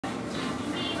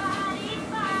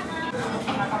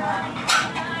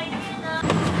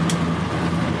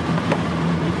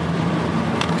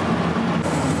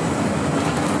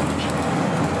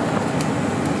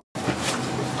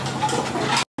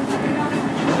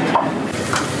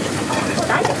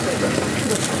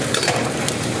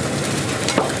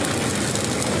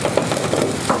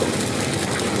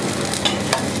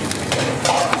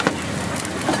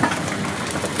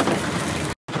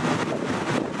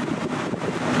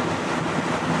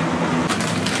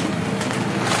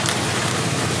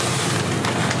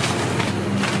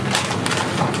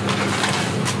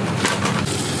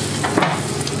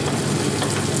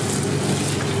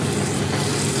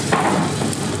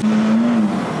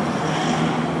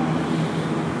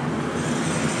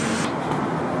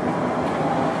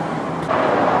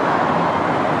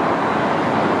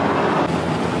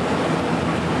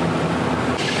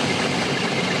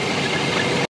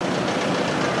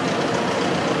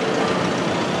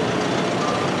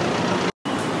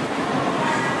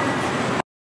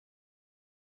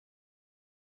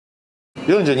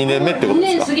42年目ってことで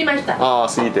すか？2年過ぎました。ああ、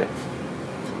過ぎて。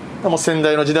もう先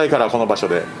代の時代からこの場所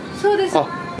で。そうです。あ、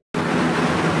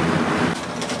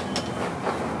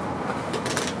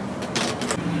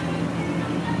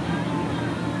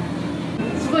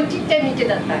すごいちっちゃい道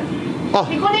だった。あ、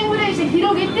で5年ぐらいして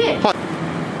広げて、はい、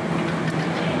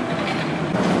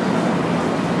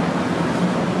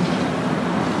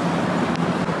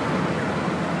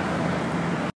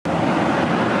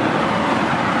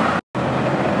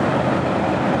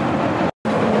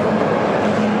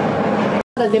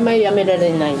出前やめら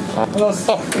れない。おはよう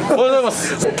ございま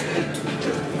す。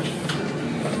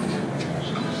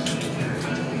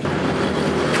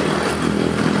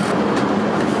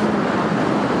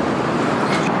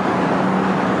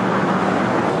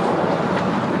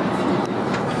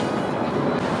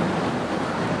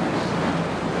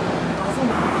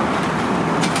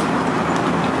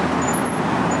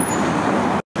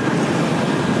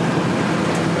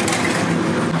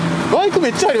バイクめ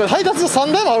っちゃあります。配達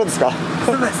3台もあるんですか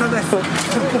？3台です。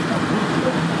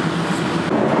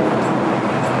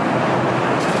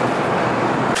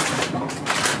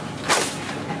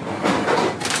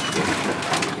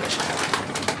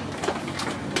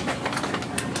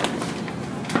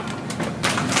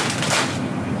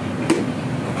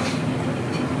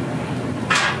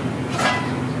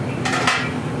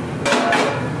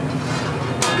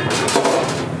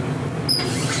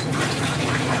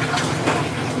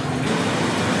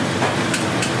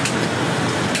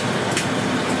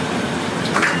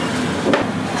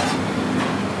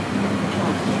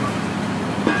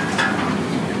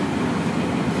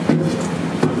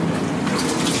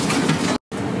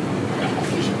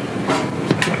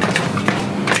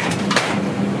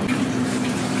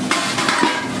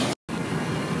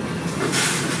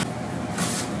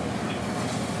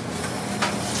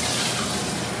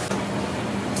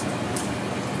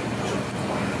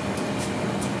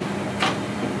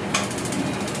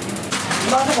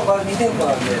今のところ2店舗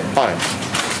なんで、はい。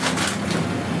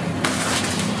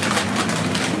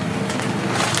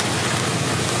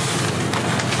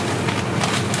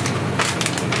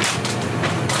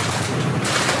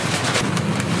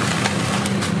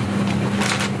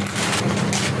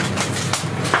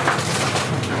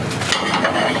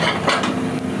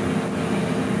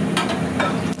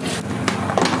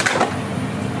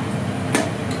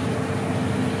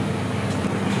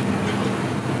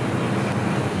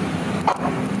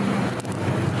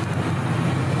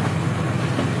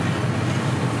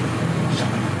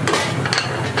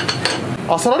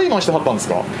あ、サラリーマンしてはったんです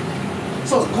か？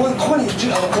そうです。ここに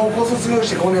高校卒業し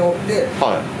て5年おって、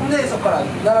はい。でそこから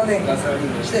7年間サラリー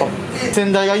マンして、で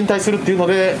先代が引退するっていうの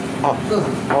で、あ、そうで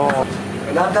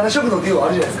す。なんたら食堂っていうのあ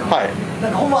るじゃないですか。はい。な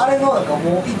んかほんまあれのなんか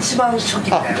もう一番初期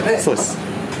みたいなね。そうです。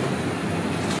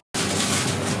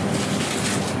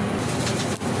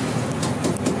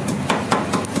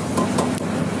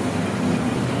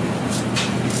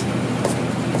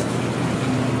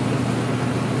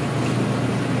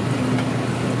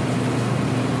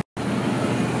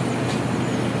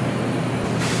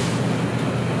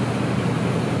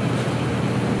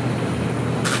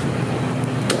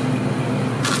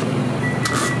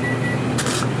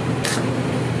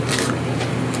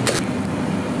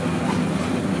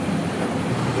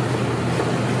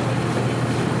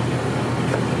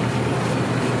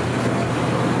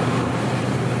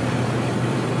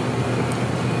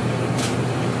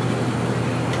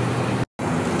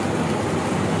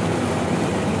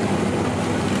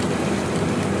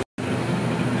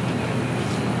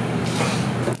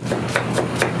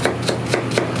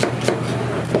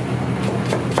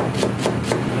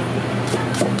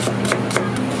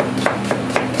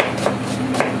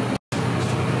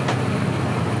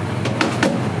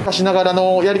昔ながら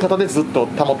のやり方でずっと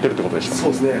保ってるってことでした。そ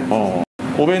うですね。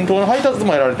お弁当の配達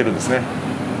もやられてるんですね。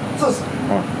そうです。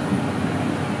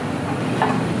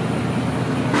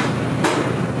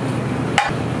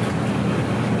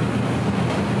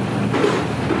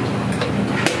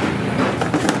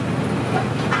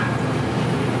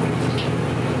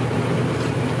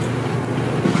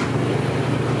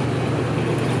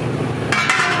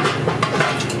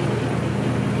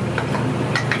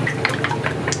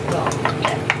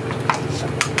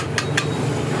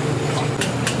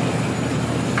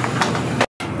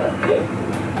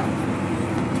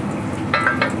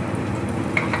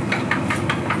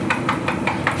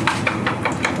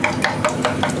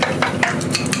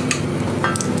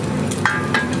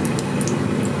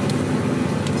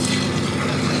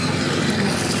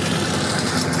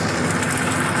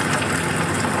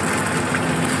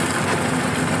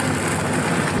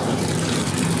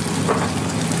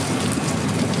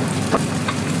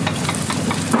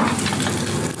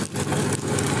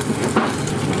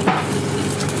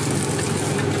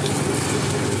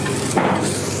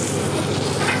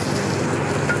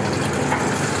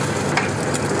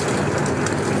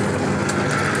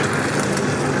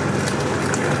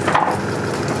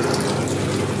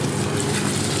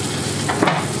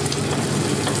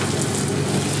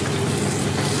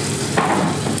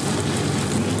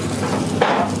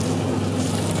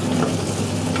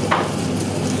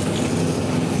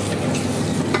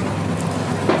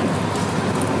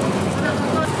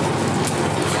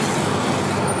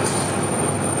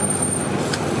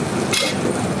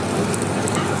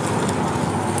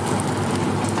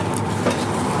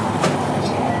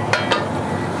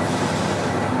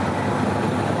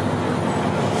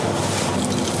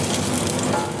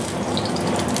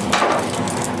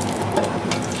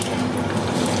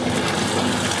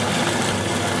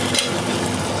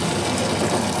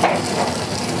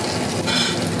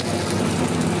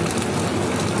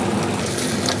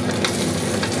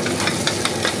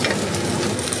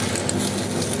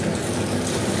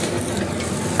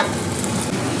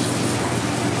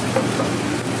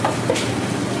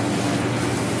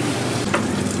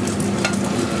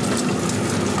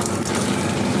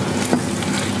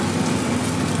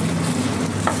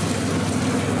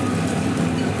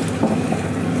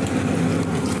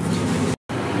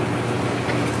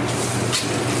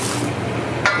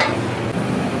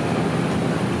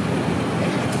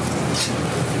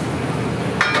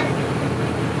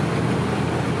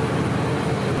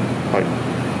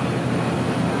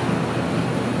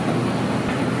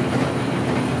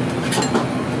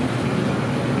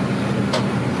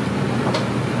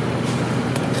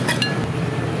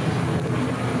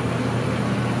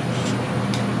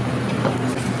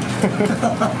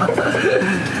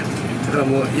だから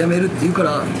もうやめるって言うか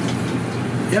ら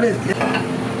やめ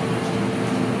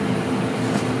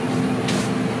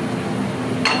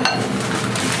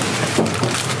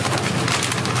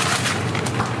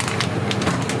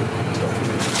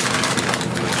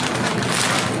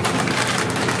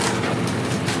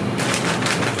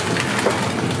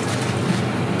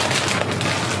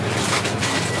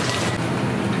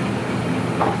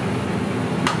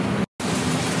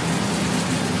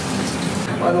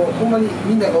ほんまに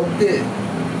みんながおって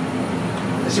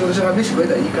仕事しながら飯食え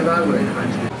たらいいかなぐらいな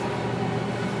感じで。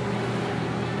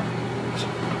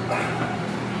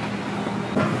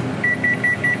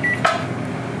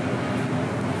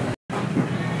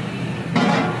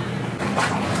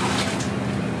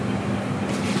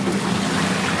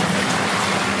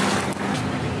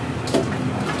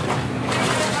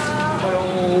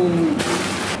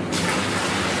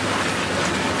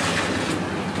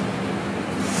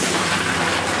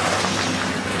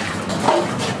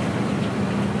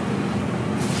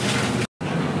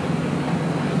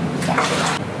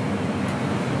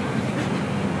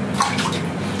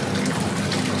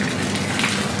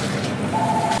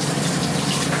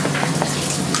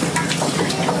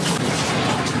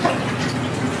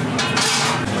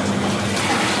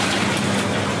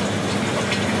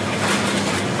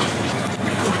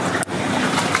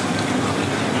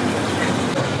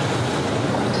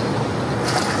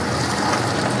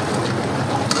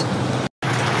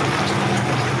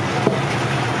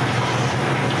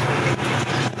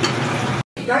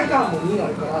大胆も2あ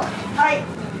るから、はい、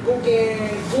合計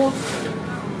5つ。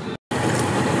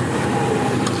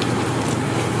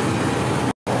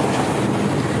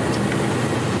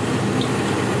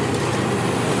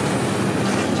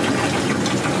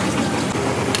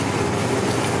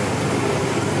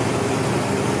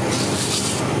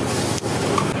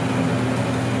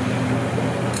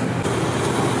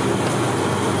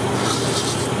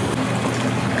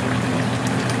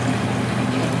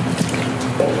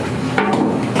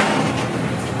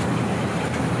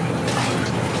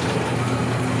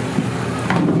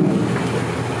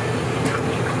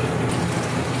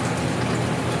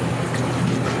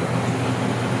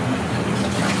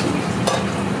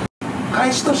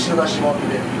開始と白だしもあって、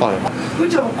はい、う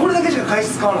ちはもうこれだけしか開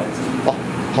始使わないんですよ。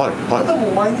あとはも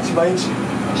う毎日毎日、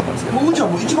もううちは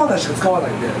もう一番だしか使わな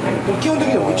いんで、もう基本的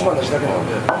にはもう一番だしだけなの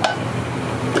で。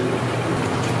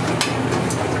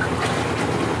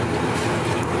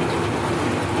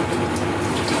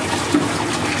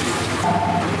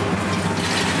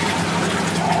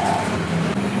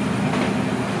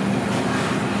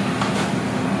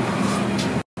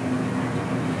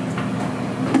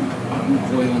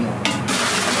こういうの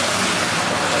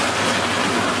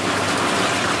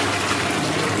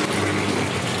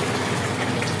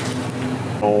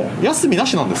休みな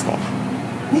しなんですか？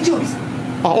日曜日です。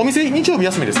あ、お店日曜日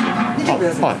休みですね。日曜日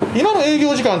休み、はい、今の営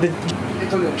業時間で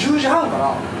10時半から、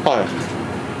はい、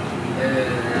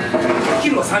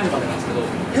昼は3時までなんですけど、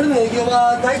夜の営業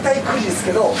は大体9時です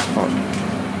けど、はい、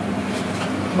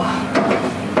まあ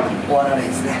終わらない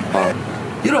ですね、はい、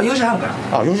夜は4時半から、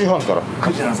あ、4時半から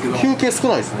9時なんですけど、休憩少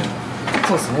ないですね。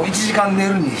そうです、もう1時間寝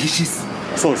るに必死です。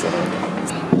そうですよね。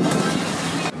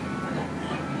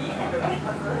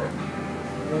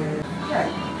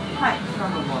はい、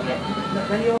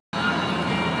何を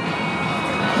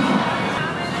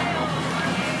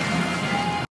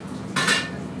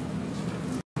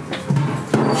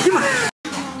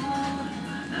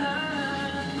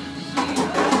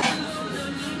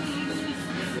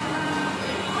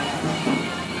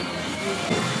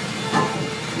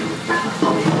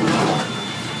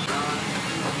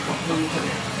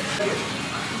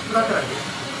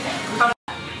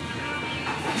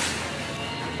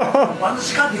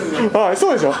はい、そ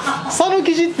うでしょ。讃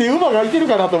岐路っていう馬がいてる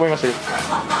かなと思いましたけど。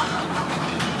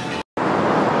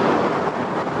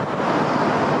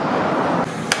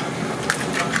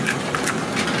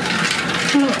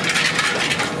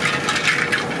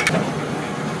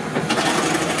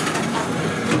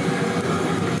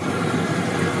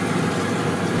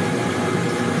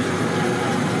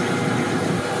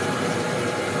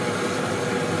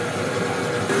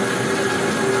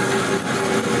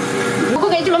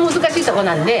難しいとこ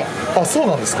なんで、あ、そう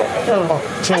なんですか。あと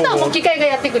はもう機械が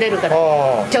やってくれるから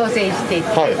調整していって、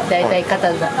だいたい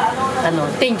型が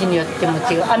天気によっても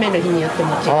違う、雨の日によって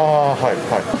も違う。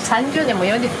30年も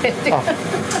40年ってそう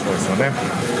ですよね。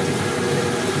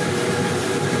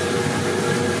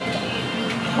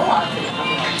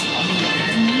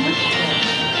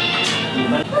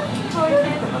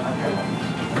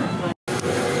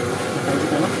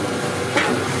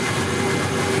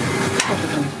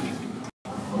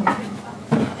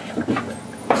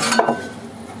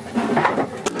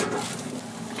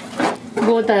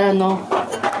豪太の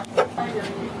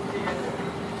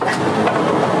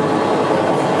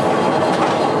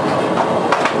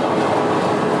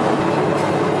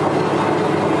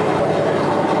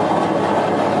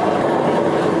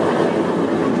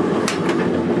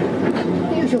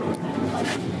よいしょ。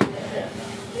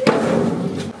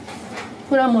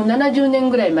これはもう70年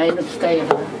ぐらい前の機械や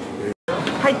から。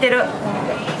入ってる。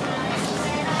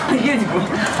ユージ君、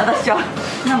私は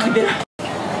何も入ってる。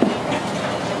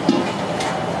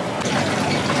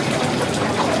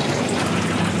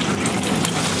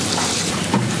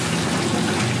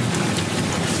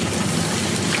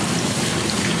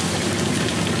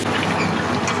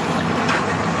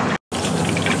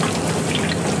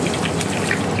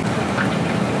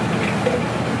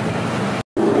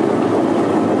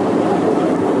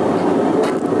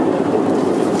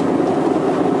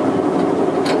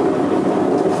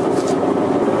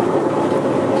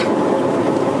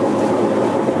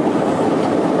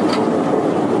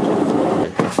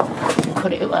こ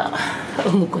れは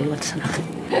向こうに渡さなく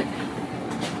て。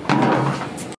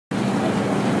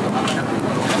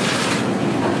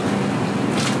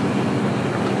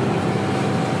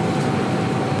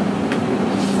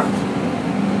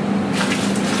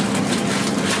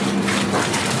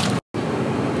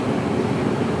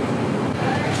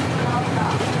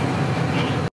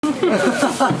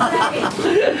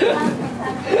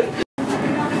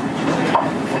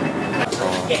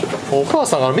お母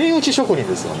さんが麺打ち職人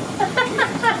ですよね。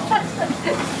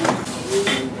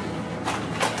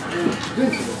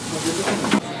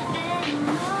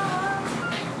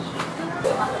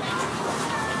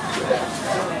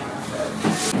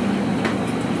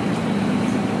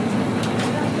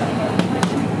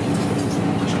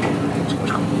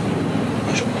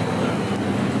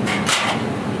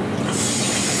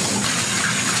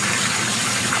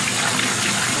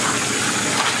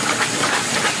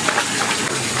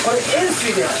これ塩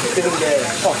水で作ってるんで、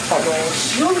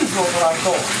塩水を取らん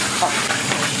と。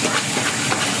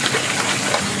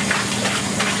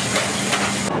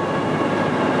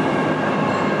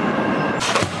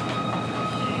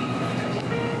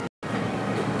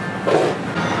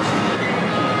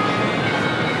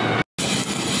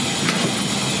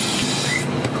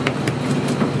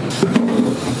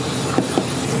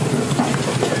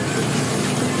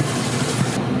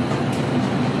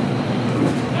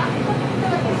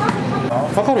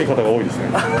明るい方が多いですね。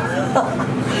明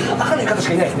るい方し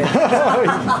かいないですね。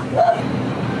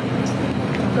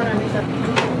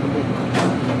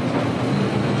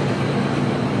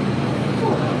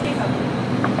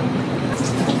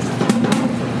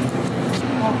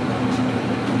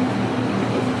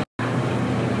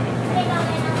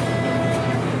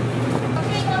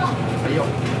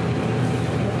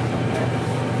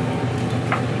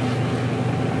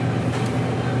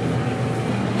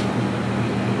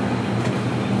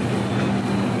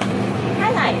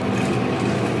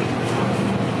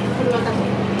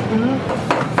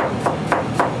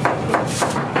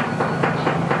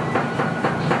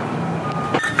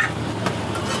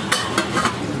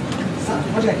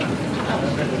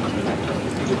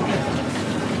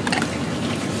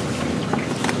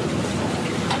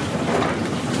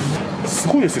す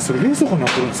ごいですね。それ冷蔵庫になっ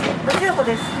てるんですか。冷蔵庫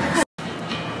です。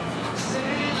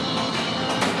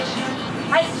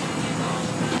はい。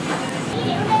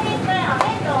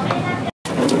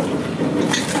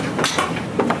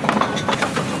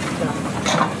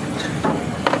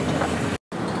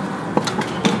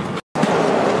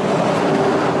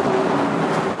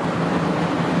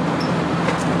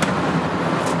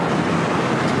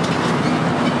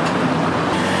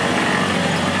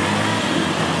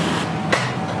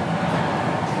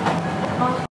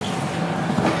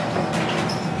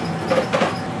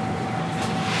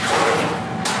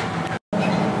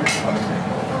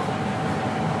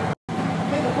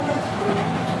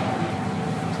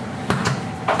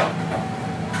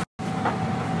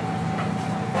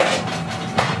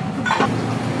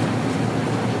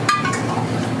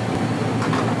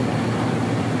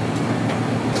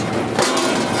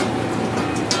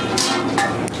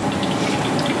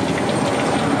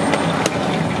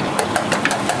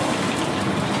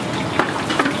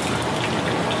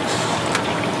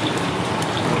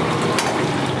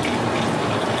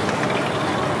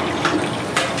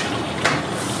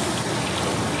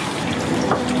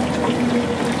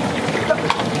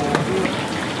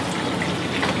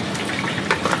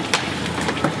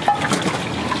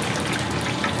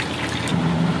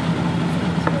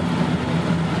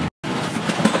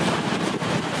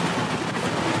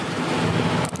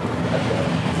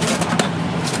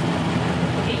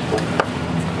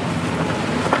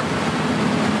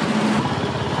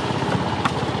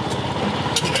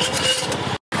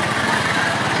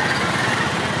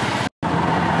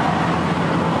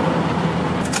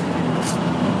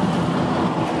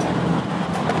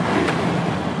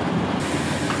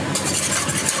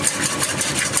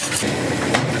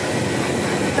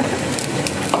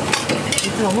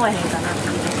思えへんかな。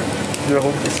いや、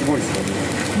本当すごいですよね。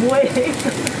燃えへ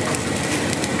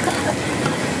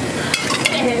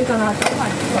んかな。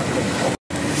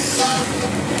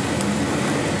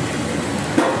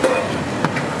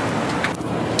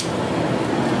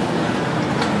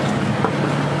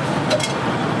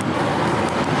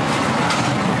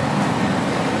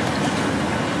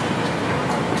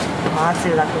つ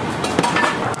ゆだけ。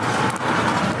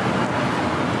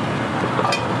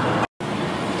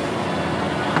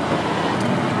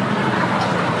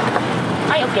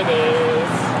はい、OK で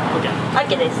す。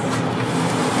OK です。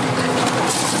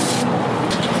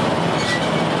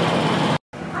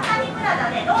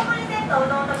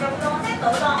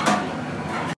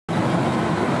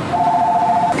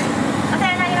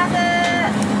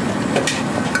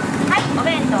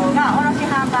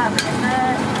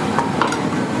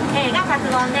カツ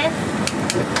丼です。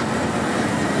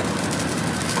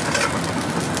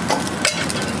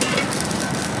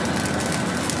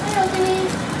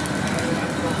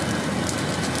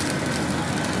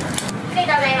あり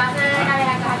がとうございます。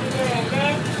780円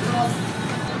です。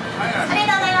あり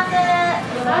がとうございます。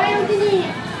はい、おき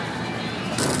に。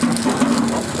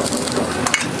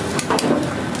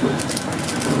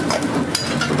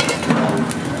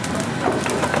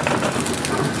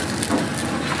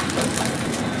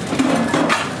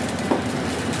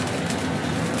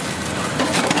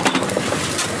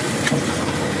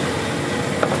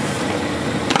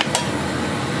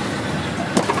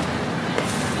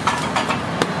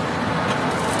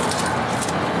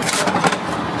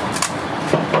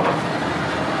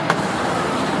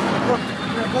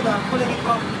コ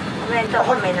メント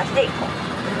本命なしでいこ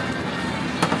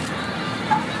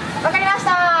う。わかりまし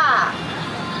た。あ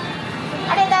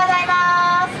りがとうござい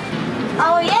ます。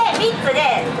青いで3つ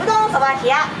でうどんそば冷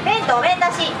や弁当麺出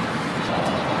し。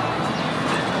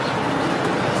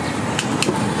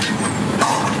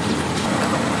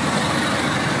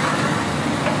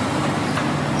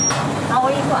青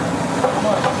いいくわ。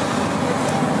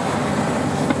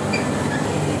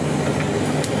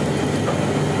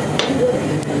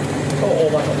大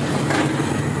葉と。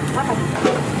わさび。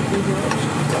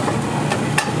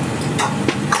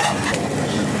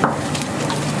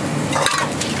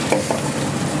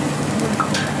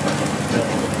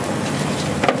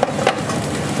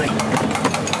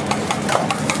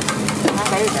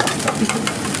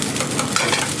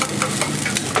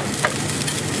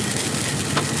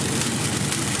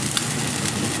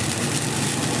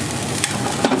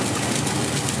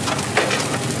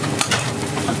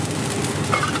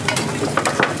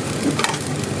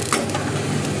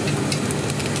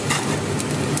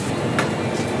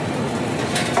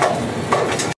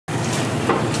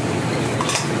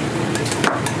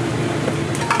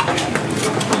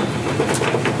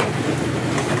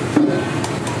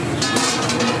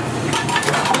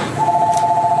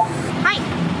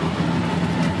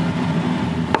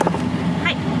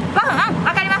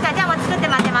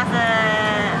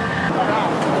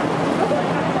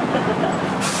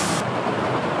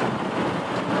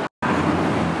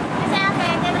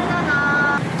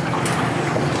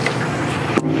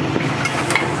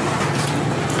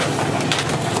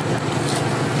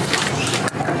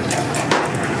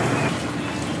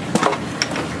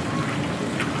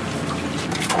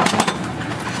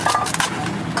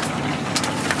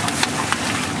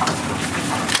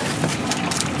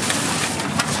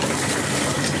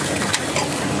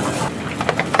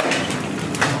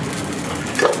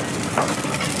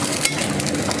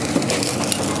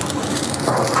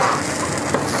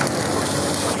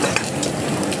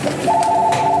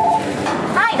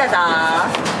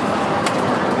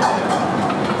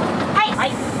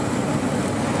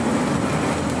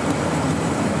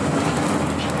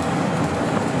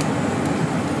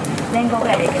前後ぐ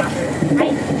らいでいきます。はい。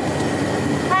は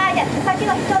い、じゃあさっき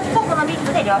の1つとこの3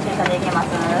つで領収書でいけます。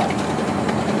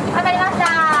わかりました。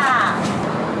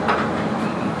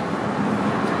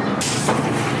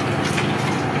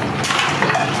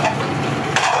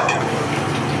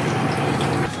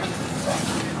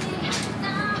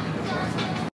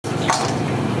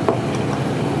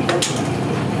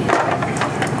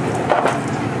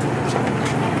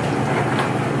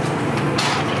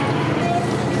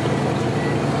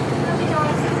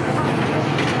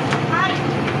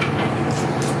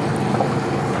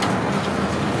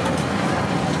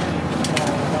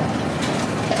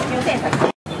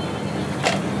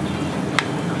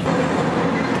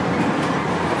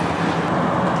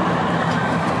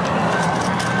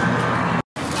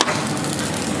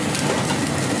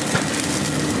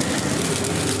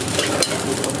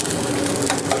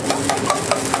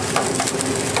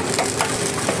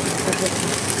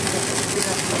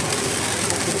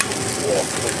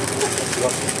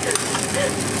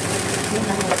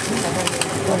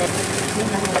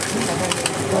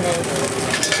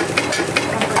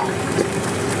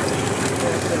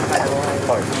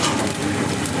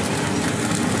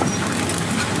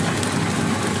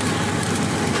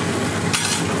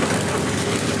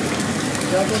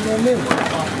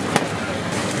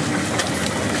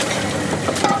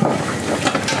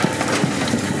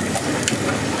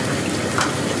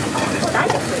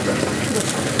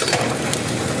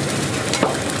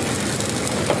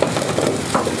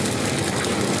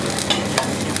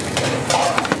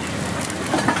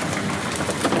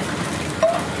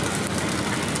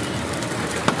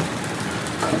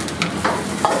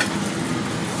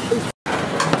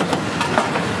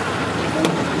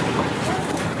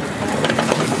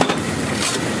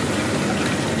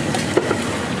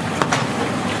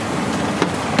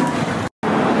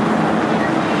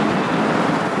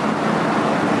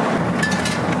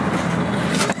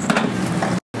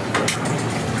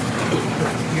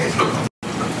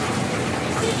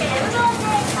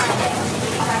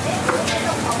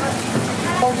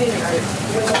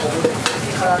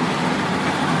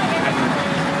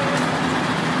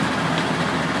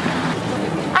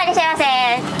はい、いらっしゃいませ。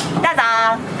どうぞ。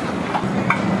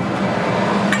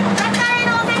3回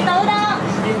のセットうどん。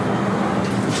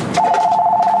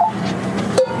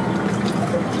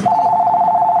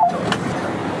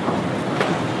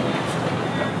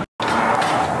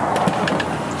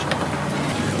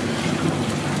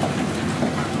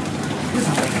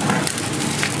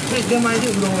出前で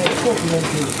うどんをうどんって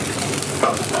いう。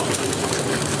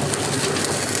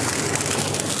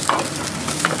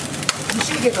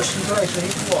西池とシートライス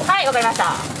に1個。はい、わかりました。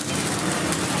は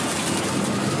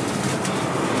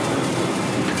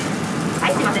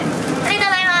い、すいません。ありがとう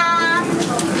ございます。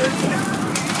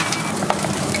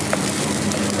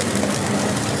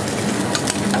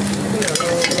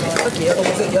さっきや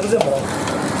るぜも。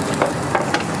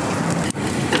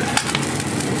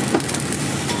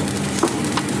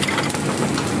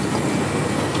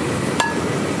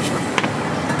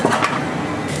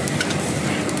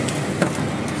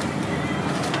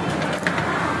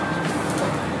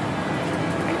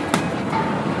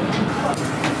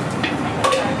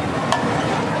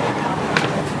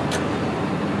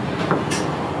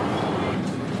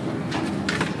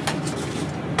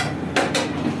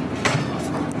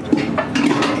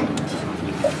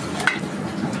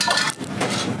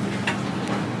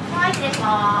失礼し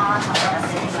ます。お待た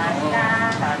せしました。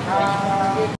どうぞ。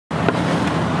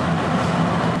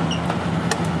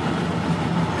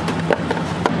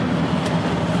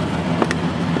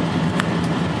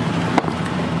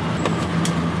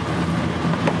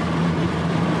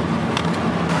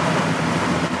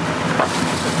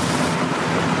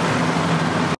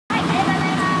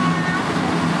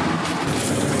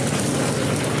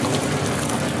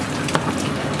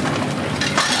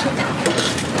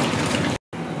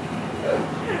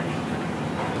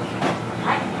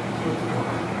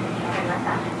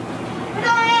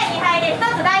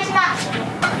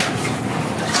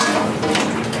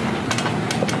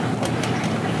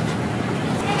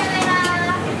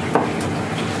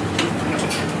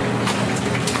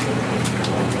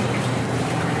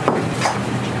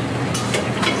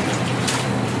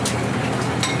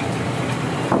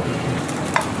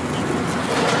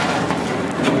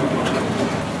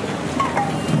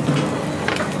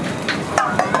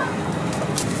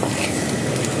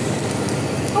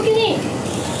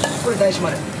これ大師ま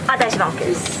で。あ、大師は OK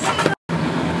です。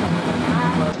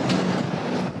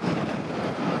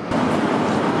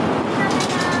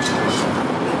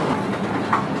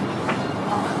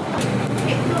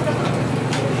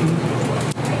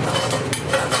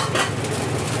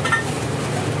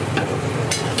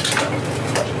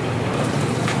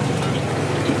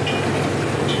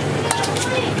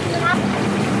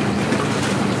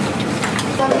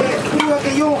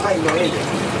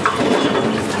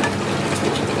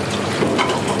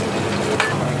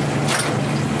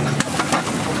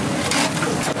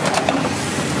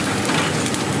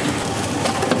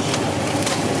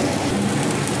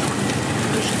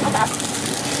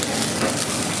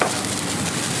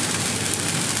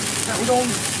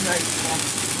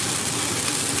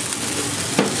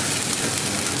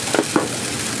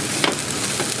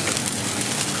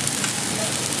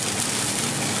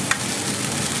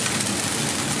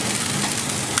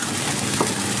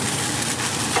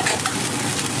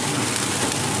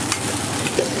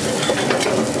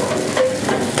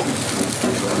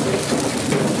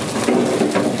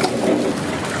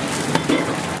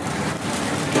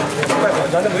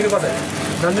何でも入れてください。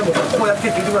何でもこうやって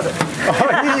って言ってください。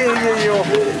いいよ。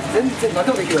全然何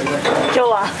でもできるわけない。今日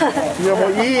はいやも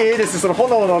ういい絵です、その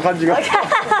炎の感じが。いらっしゃ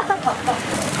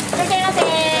いませ。は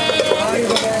いご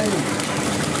めん。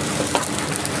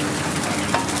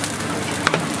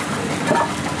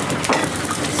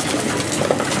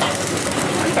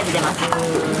出ます。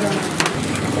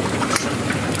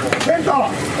弁当。は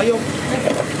いよ。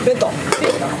弁当。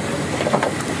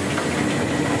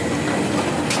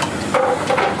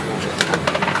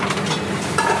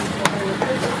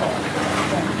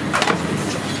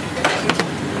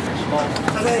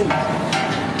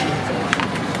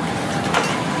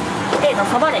例の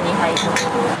そばで2杯。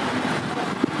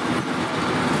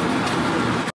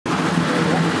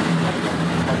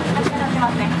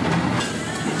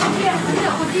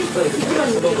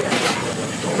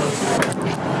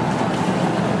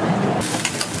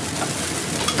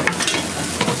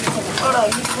から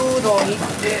肉うどん行っ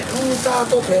てウーター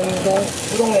と天丼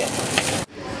うどんへ。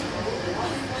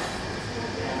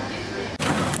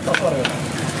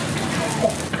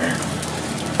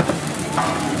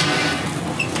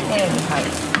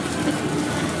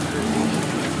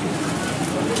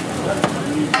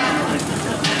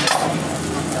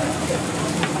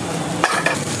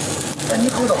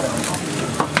肉うどん。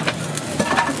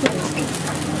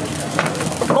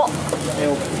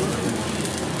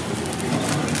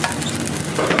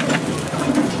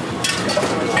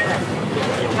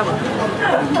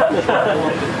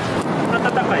温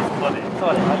かいそばで。そ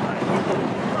うです。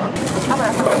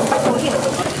油さん、コーヒーのと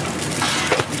こ。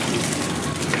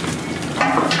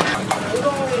うど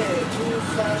んへ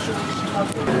13種類しま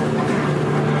す。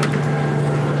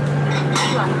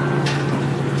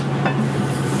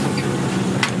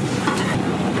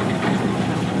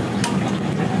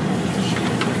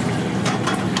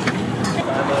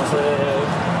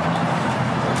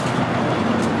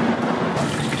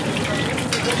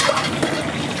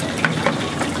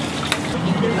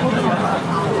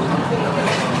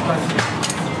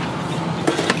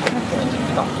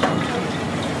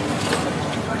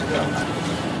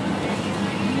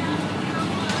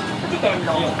天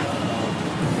丼。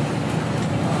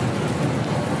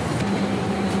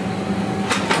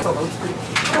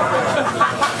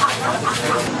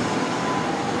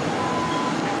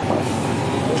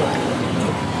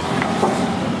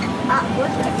あ、どう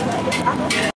したらいけないですか。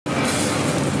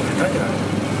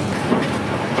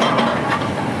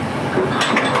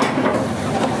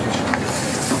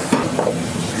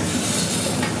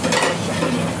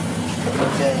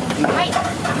はい。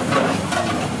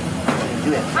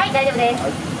はい、大丈夫です。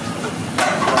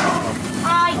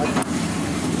はい。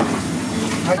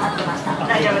合ってました。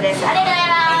大丈夫です。ありがとうござい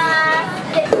ま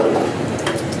す。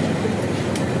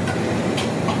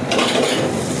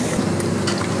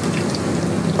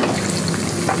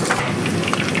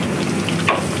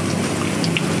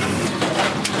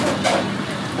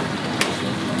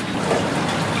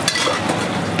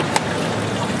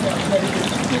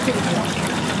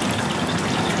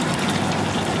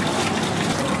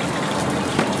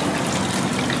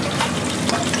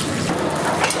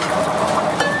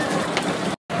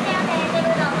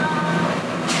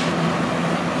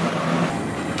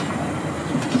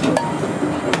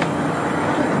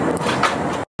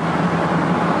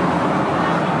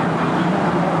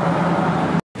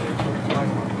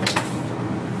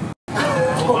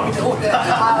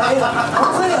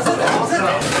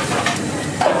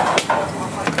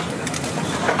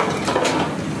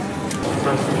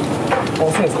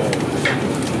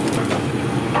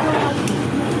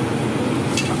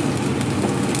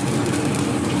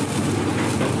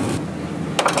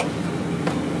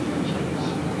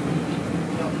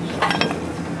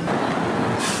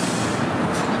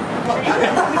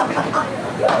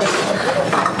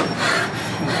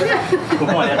こ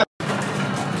こまで。か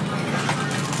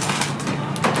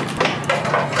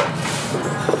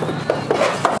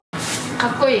っ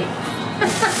こいい。あ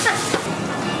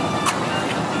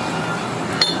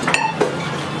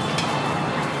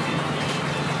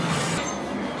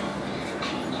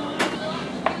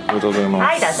りがとうございます。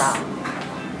はい、どうぞ。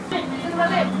すみま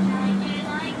せん。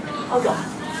あ、じゃあ。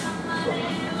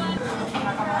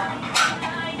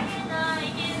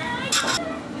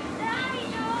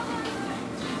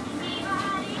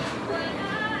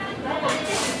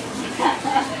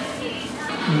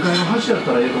2階の端やっ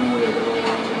たらええと思うんやけど、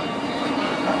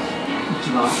一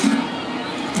番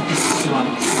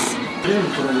全部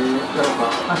それでやろうか、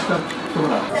明日とも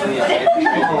らう。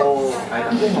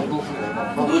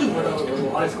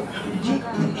あれですか、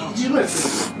1ぐらい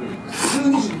する。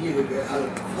12時に家出て、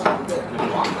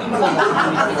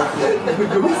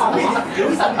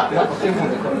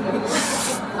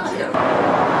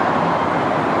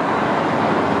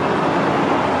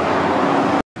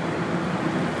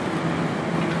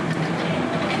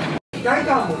大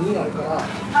胆も2あるから、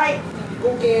はい、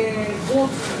合計5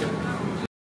つ。